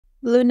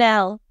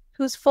Luenell,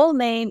 whose full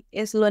name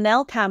is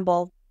Luenell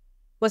Campbell,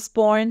 was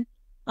born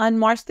on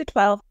March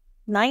 12,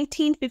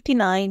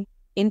 1959,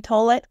 in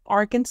Tollett,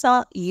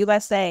 Arkansas,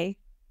 USA.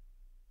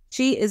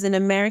 She is an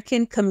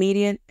American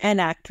comedian and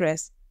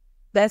actress,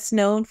 best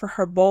known for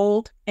her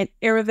bold and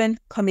irreverent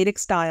comedic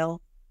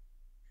style.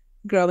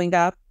 Growing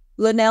up,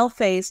 Luenell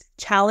faced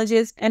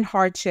challenges and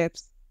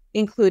hardships,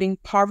 including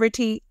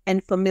poverty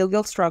and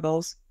familial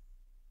struggles.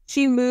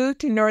 She moved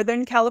to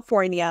Northern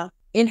California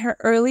in her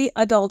early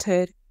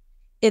adulthood,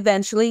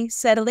 eventually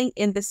settling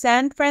in the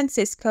San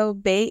Francisco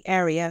Bay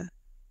Area.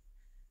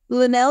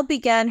 Luenell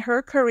began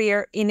her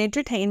career in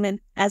entertainment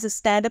as a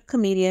stand-up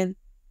comedian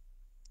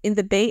in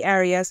the Bay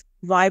Area's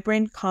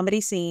vibrant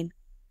comedy scene.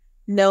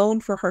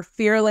 Known for her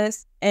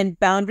fearless and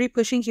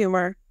boundary-pushing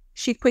humor,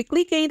 she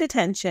quickly gained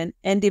attention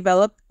and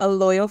developed a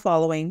loyal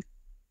following.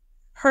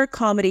 Her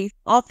comedy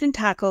often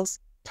tackles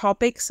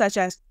topics such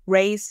as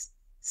race,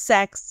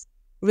 sex,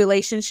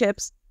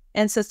 relationships,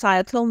 and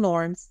societal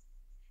norms,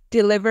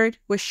 delivered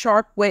with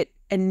sharp wit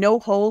and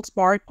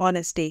no-holds-barred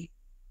honesty.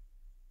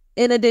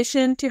 In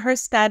addition to her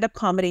stand-up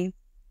comedy,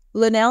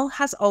 Luenell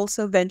has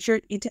also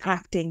ventured into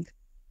acting,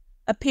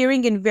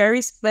 appearing in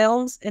various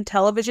films and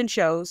television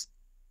shows.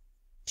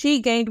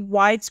 She gained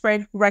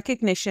widespread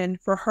recognition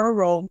for her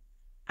role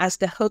as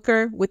the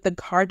hooker with the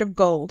heart of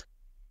gold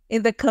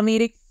in the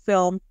comedic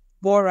film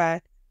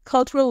Borat,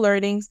 Cultural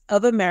Learnings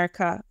of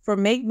America for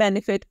Make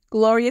Benefit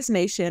Glorious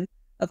Nation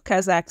of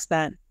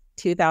Kazakhstan,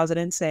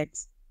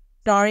 2006,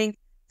 starring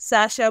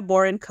Sacha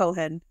Baron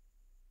Cohen.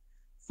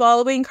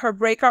 Following her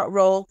breakout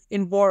role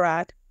in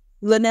Borat,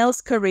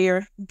 Luenell's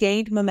career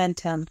gained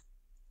momentum,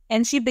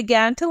 and she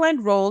began to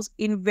land roles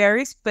in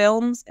various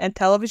films and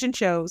television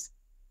shows.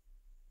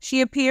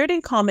 She appeared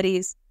in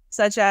comedies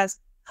such as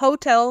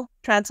Hotel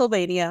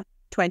Transylvania,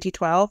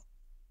 2012,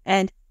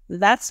 and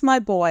That's My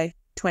Boy,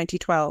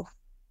 2012,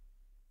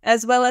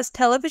 as well as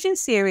television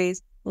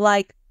series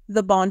like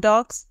The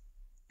Boondocks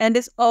and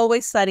It's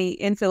Always Sunny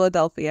in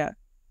Philadelphia.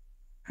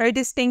 Her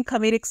distinct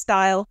comedic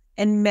style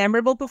and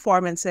memorable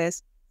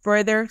performances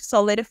further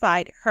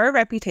solidified her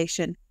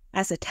reputation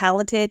as a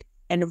talented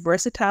and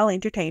versatile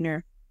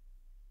entertainer.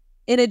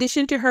 In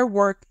addition to her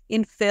work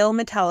in film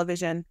and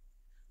television,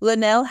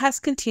 Luenell has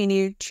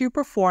continued to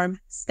perform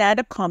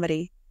stand-up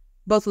comedy,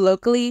 both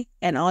locally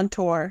and on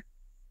tour.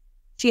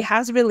 She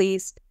has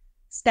released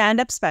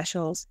stand-up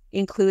specials,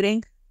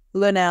 including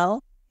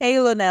Luenell, Hey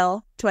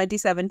Luenell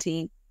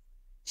 2017,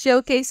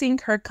 showcasing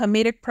her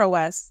comedic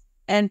prowess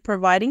and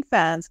providing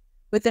fans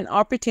with an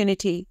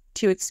opportunity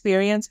to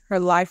experience her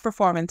live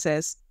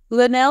performances.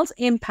 Luenell's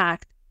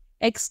impact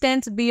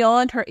extends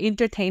beyond her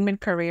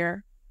entertainment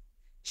career.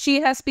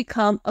 She has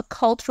become a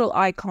cultural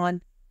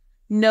icon,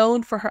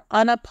 known for her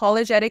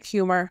unapologetic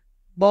humor,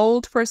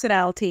 bold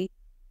personality,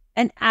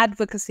 and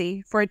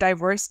advocacy for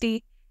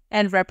diversity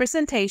and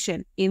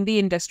representation in the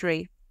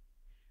industry.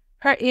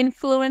 Her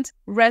influence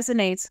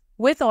resonates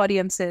with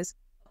audiences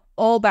of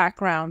all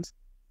backgrounds,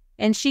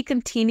 and she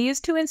continues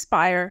to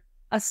inspire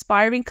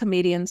aspiring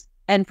comedians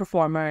and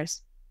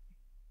performers.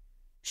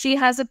 She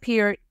has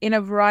appeared in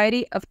a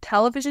variety of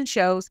television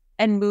shows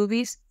and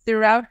movies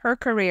throughout her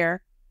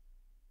career.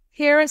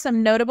 Here are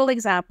some notable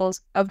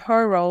examples of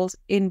her roles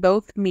in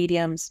both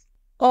mediums.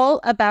 All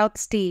About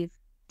Steve,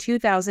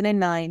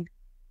 2009.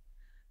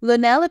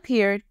 Luenell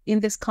appeared in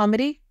this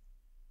comedy,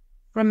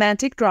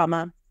 romantic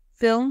drama,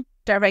 film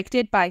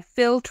directed by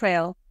Phil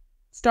Trail,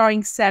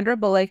 starring Sandra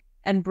Bullock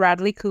and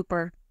Bradley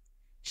Cooper.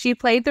 She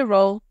played the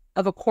role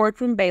of a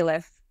courtroom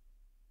bailiff.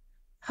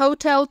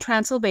 Hotel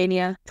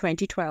Transylvania,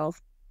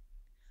 2012.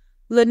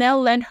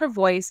 Luenell lent her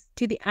voice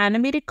to the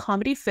animated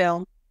comedy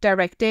film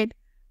directed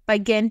by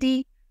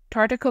Genndy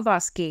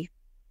Tartakovsky.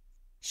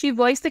 She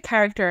voiced the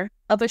character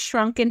of a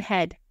shrunken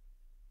head.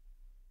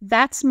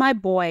 That's My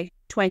Boy,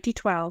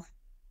 2012.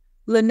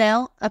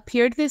 Luenell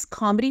appeared in this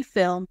comedy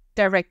film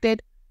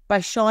directed by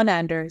Sean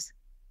Anders,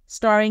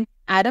 starring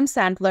Adam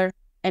Sandler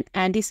and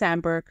Andy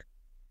Samberg.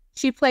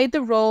 She played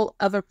the role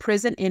of a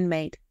prison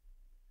inmate.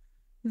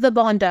 The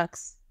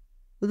Boondocks.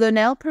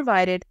 Luenell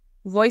provided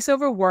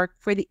voiceover work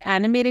for the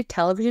animated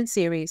television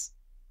series,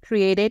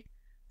 created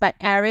by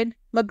Aaron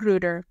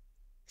Magruder.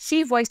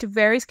 She voiced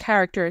various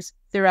characters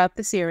throughout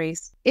the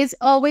series. It's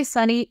Always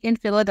Sunny in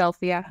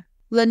Philadelphia.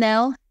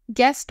 Luenell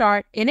guest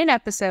starred in an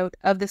episode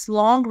of this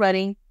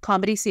long-running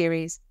comedy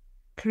series,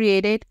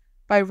 created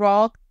by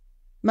Rob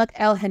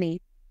McElhenney,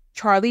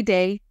 Charlie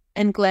Day,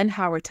 and Glenn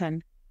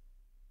Howerton.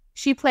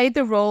 She played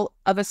the role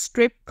of a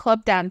strip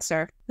club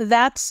dancer.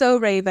 That's So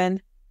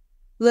Raven.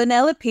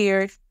 Luenell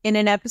appeared in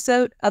an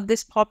episode of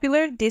this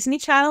popular Disney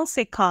Channel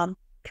sitcom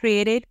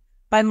created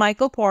by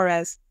Michael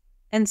Porras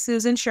and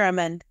Susan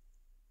Sherman.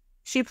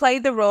 She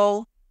played the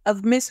role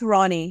of Miss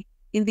Ronnie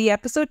in the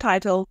episode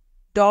titled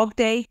Dog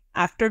Day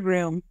After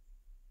Groom.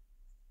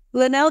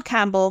 Luenell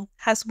Campbell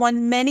has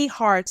won many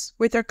hearts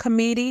with her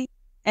comedy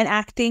and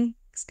acting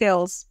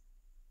skills.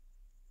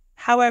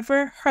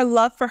 However, her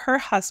love for her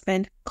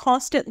husband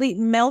constantly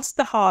melts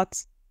the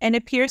hearts and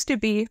appears to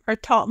be her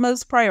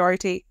topmost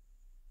priority.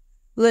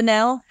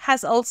 Luenell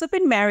has also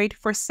been married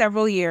for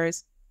several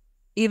years.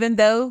 Even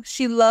though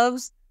she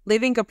loves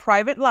living a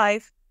private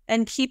life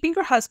and keeping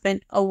her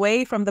husband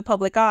away from the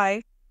public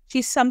eye,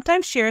 she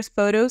sometimes shares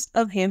photos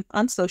of him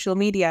on social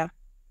media.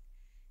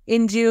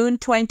 In June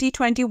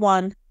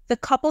 2021, the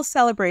couple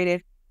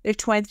celebrated their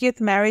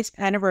 20th marriage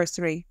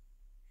anniversary,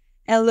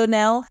 and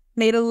Luenell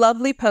made a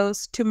lovely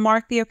post to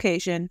mark the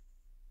occasion.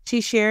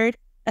 She shared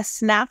a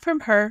snap from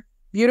her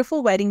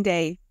beautiful wedding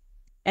day,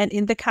 and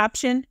in the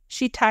caption,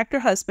 she tagged her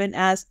husband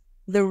as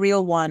the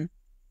real one.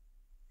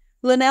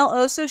 Luenell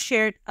also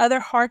shared other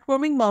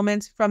heartwarming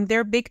moments from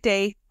their big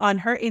day on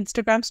her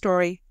Instagram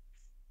story.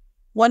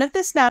 One of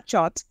the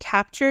snapshots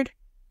captured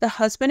the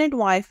husband and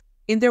wife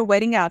in their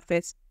wedding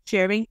outfits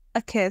sharing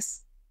a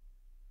kiss.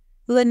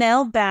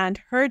 Luenell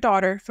banned her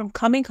daughter from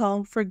coming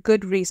home for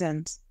good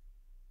reasons.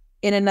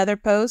 In another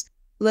post,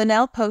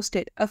 Luenell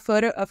posted a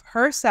photo of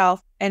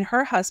herself and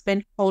her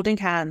husband holding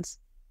hands.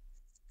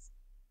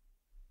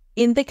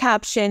 In the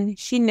caption,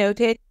 she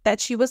noted that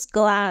she was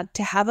glad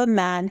to have a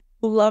man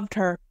who loved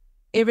her,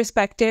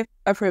 irrespective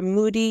of her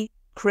moody,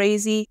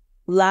 crazy,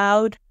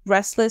 loud,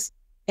 restless,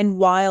 and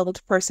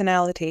wild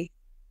personality.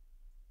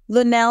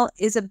 Luenell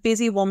is a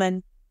busy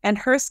woman, and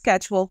her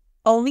schedule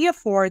only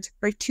affords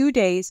her 2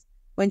 days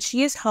when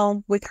she is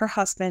home with her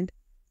husband.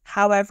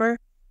 However,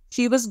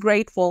 she was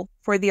grateful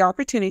for the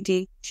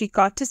opportunity she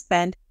got to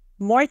spend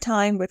more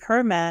time with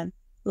her man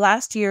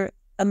last year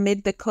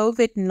amid the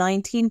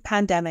COVID-19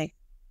 pandemic.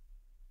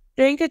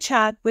 During a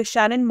chat with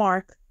Shannon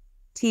Mark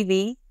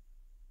TV,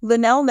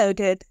 Luenell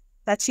noted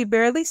that she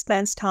barely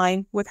spends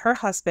time with her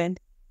husband,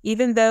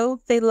 even though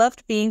they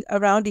loved being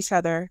around each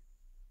other.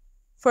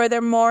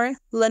 Furthermore,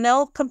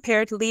 Luenell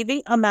compared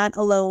leaving a man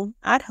alone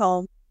at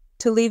home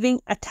to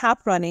leaving a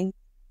tap running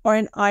or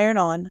an iron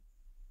on.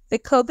 The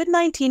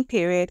COVID-19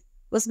 period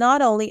was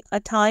not only a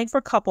time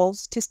for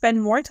couples to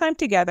spend more time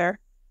together,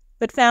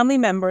 but family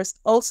members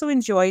also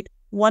enjoyed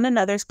one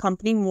another's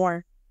company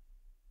more.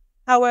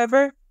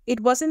 However, it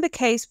wasn't the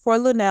case for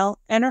Luenell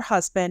and her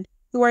husband,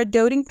 who are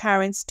doting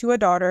parents to a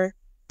daughter,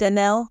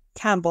 Luenell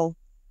Campbell.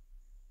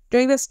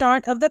 During the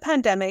start of the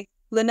pandemic,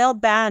 Luenell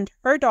banned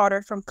her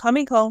daughter from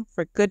coming home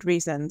for good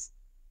reasons.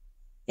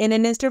 In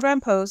an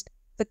Instagram post,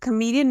 the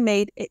comedian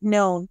made it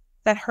known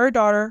that her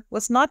daughter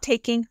was not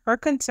taking her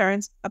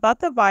concerns about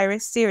the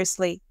virus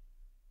seriously.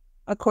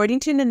 According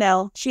to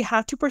Luenell, she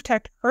had to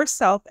protect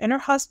herself and her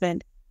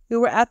husband, who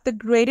were at the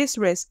greatest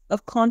risk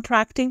of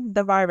contracting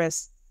the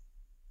virus.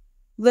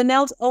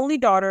 Luenell's only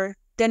daughter,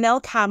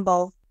 Luenell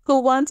Campbell, who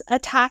once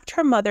attacked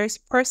her mother's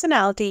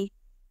personality,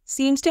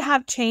 seems to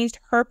have changed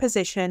her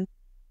position,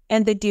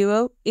 and the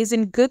duo is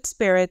in good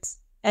spirits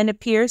and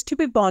appears to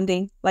be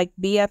bonding like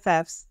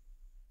BFFs.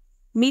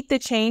 Meet the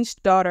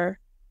changed daughter.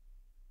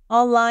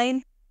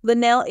 Online,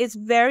 Luenell is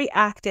very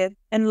active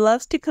and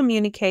loves to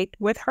communicate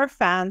with her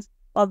fans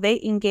while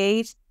they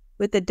engage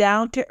with the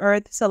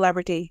down-to-earth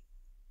celebrity,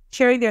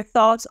 sharing their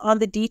thoughts on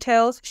the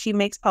details she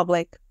makes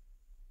public.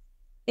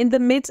 In the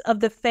midst of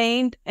the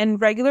famed and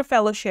regular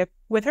fellowship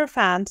with her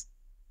fans,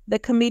 the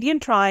comedian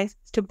tries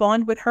to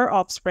bond with her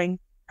offspring,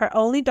 her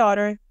only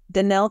daughter,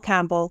 Luenell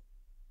Campbell,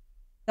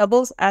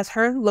 doubles as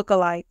her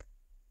look-alike.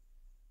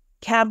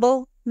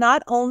 Campbell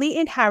not only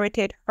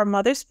inherited her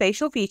mother's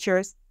facial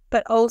features,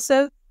 but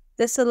also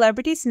the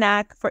celebrity's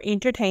knack for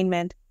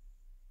entertainment.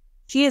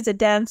 She is a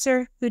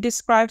dancer who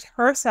describes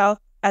herself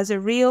as a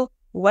real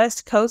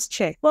West Coast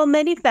chick. While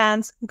many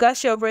fans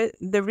gush over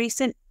the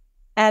recent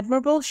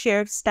admirable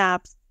shared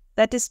snaps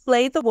that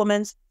display the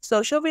woman's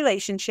social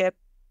relationship,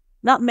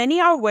 not many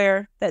are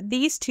aware that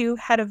these two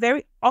had a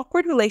very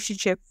awkward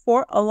relationship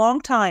for a long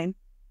time.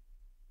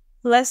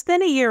 Less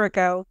than a year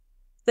ago,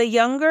 the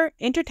younger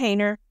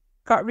entertainer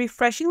got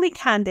refreshingly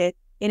candid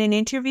in an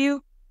interview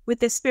with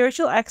the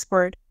spiritual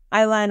expert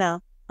Ilana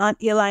on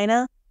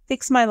Ilana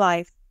Fix My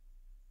Life.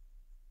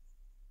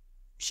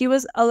 She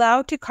was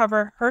allowed to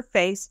cover her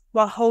face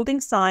while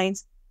holding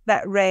signs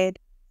that read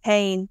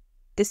pain,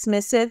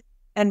 dismissive,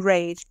 and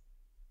rage.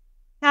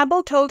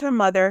 Campbell told her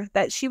mother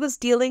that she was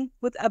dealing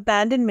with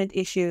abandonment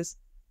issues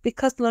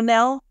because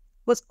Luenell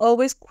was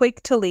always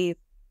quick to leave.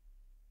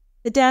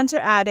 The dancer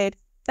added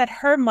that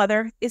her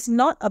mother is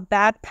not a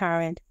bad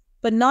parent,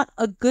 but not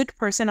a good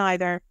person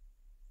either.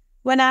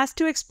 When asked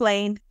to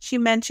explain, she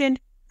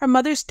mentioned her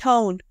mother's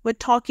tone when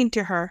talking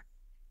to her,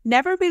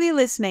 never really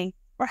listening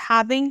or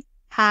having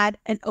had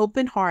an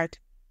open heart.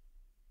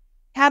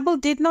 Campbell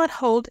did not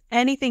hold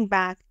anything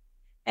back,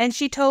 and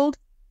she told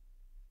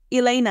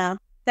Elena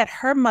that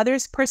her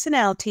mother's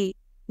personality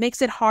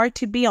makes it hard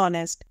to be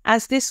honest,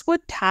 as this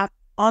would tap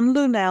on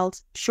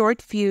Luenell's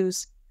short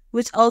fuse,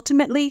 which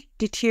ultimately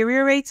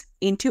deteriorates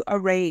into a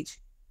rage.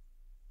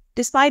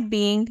 Despite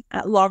being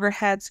at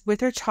loggerheads with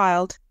her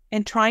child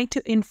and trying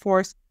to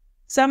enforce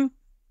some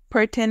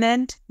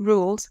pertinent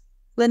rules,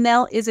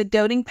 Luenell is a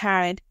doting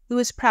parent who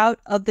is proud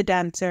of the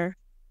dancer.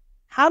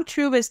 How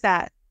true is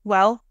that?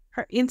 Well,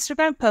 her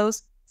Instagram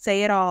posts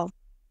say it all.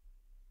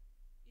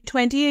 In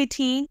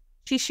 2018,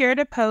 she shared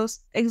a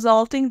post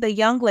exalting the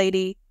young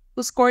lady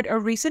who scored a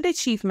recent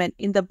achievement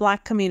in the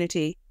Black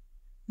community.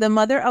 the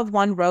mother of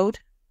one,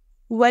 wrote,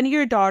 "When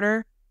your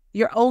daughter,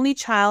 your only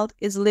child,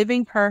 is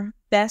living her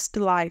best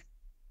life,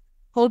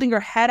 holding her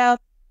head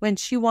up when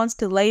she wants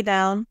to lay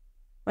down,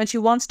 when she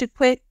wants to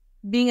quit,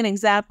 being an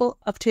example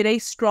of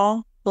today's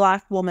strong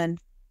Black woman."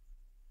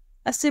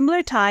 A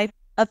similar type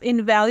of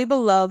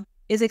invaluable love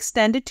is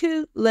extended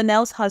to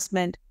Luenell's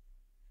husband,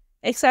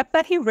 except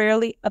that he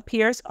rarely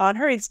appears on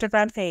her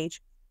Instagram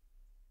page.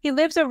 He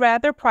lives a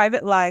rather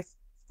private life,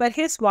 but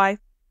his wife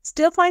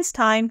still finds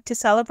time to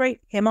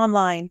celebrate him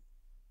online.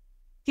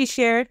 She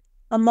shared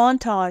a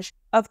montage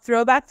of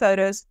throwback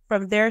photos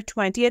from their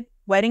 20th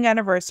wedding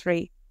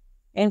anniversary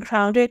and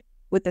crowned it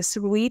with a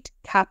sweet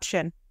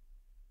caption.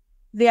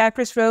 The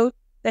actress wrote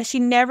that she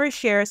never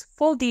shares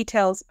full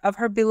details of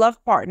her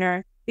beloved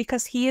partner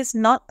because he is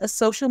not a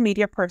social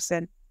media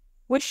person,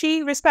 which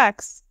she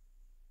respects.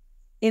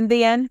 In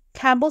the end,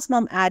 Campbell's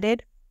mom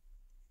added,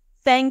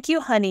 "Thank you,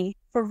 honey,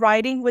 for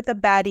riding with a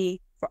baddie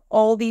for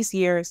all these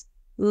years.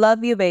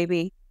 Love you,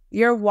 baby.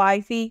 Your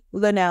wifey,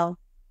 Luenell."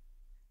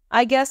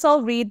 I guess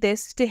I'll read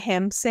this to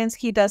him since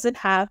he doesn't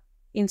have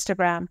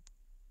Instagram.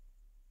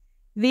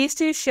 These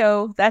two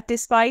show that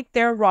despite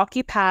their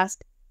rocky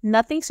past,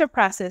 nothing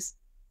surpasses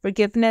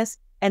forgiveness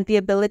and the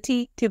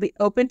ability to be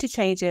open to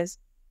changes,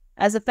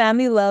 as a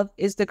family love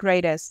is the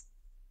greatest.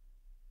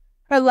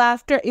 Her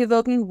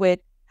laughter-evoking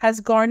wit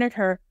has garnered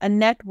her a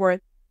net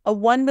worth of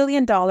 $1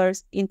 million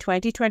in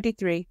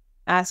 2023,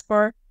 as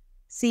per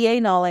CA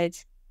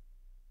Knowledge.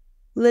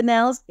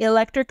 Luenell's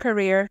electric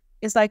career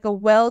is like a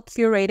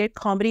well-curated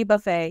comedy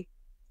buffet.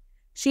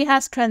 She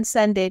has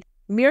transcended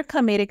mere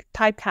comedic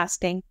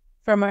typecasting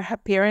from her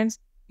appearance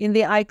in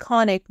the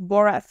iconic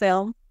Borat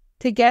film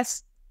to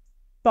guest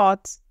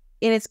spots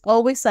in It's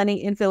Always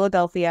Sunny in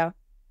Philadelphia.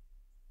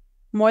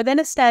 More than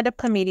a stand-up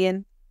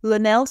comedian,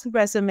 Luenell's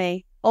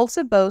resume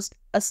also boasts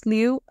a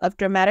slew of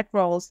dramatic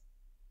roles,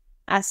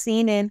 as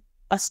seen in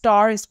A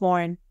Star is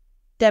Born,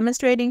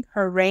 demonstrating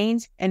her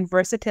range and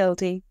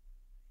versatility.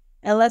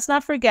 And let's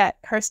not forget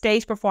her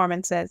stage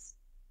performances.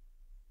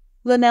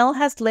 Luenell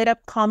has lit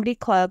up comedy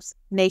clubs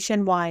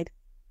nationwide,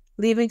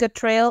 leaving a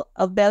trail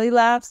of belly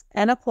laughs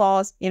and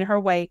applause in her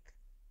wake.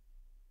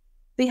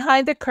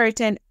 Behind the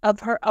curtain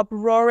of her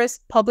uproarious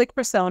public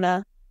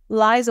persona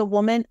lies a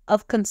woman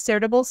of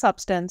considerable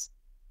substance.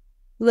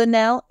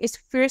 Luenell is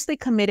fiercely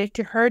committed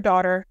to her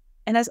daughter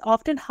and has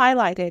often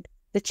highlighted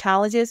the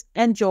challenges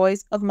and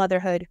joys of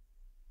motherhood.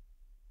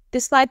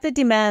 Despite the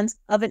demands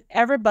of an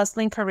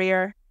ever-bustling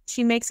career,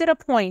 she makes it a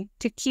point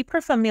to keep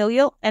her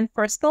familial and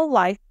personal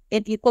life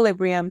in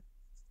equilibrium.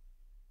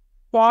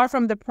 Far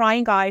from the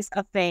prying eyes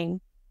of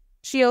fame,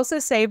 she also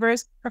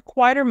savors her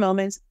quieter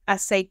moments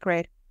as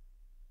sacred.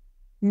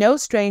 No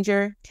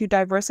stranger to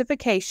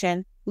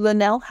diversification,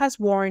 Luenell has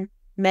worn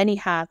many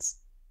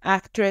hats: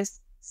 actress,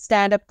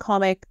 stand-up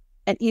comic,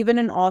 and even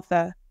an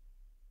author.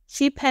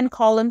 She penned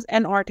columns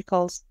and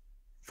articles,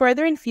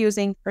 further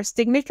infusing her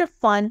signature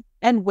fun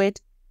and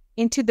wit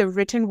into the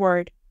written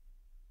word.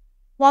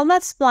 While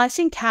not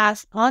splashing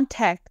cash on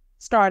tech,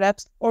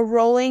 startups, or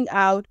rolling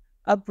out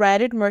a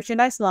branded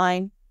merchandise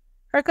line,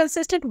 her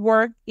consistent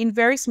work in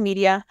various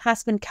media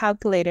has been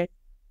calculated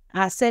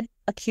asset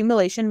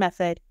accumulation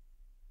method.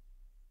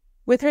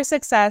 With her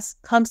success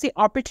comes the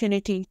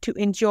opportunity to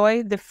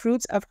enjoy the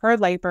fruits of her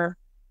labor,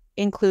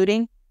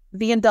 including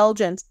the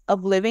indulgence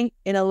of living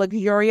in a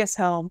luxurious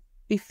home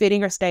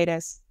befitting her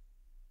status.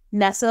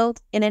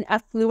 Nestled in an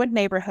affluent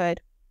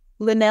neighborhood,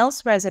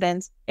 Luenell's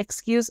residents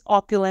excuse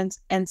opulence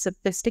and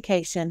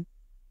sophistication.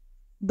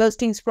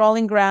 Boasting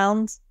sprawling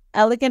grounds,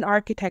 elegant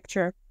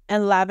architecture,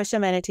 and lavish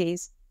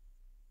amenities,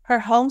 her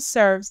home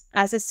serves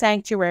as a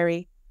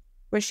sanctuary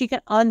where she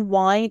can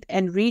unwind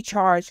and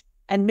recharge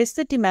amidst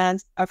the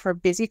demands of her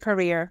busy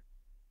career.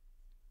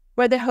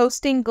 Whether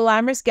hosting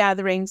glamorous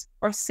gatherings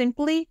or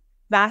simply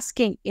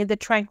basking in the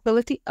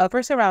tranquility of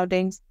her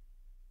surroundings,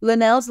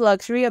 Luenell's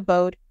luxury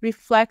abode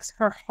reflects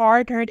her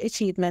hard-earned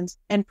achievements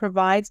and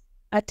provides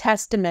a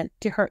testament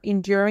to her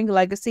enduring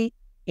legacy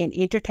in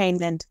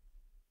entertainment.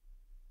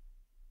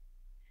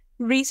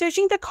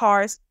 Researching the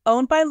cars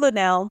owned by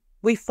Luenell,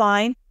 we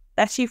find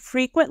that she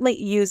frequently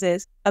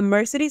uses a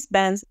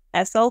Mercedes-Benz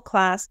SL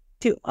Class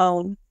to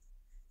own.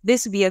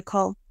 This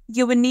vehicle,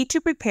 you would need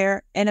to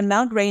prepare an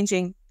amount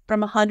ranging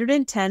from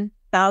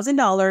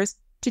 $110,000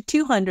 to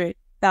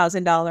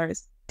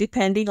 $200,000,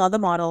 depending on the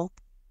model.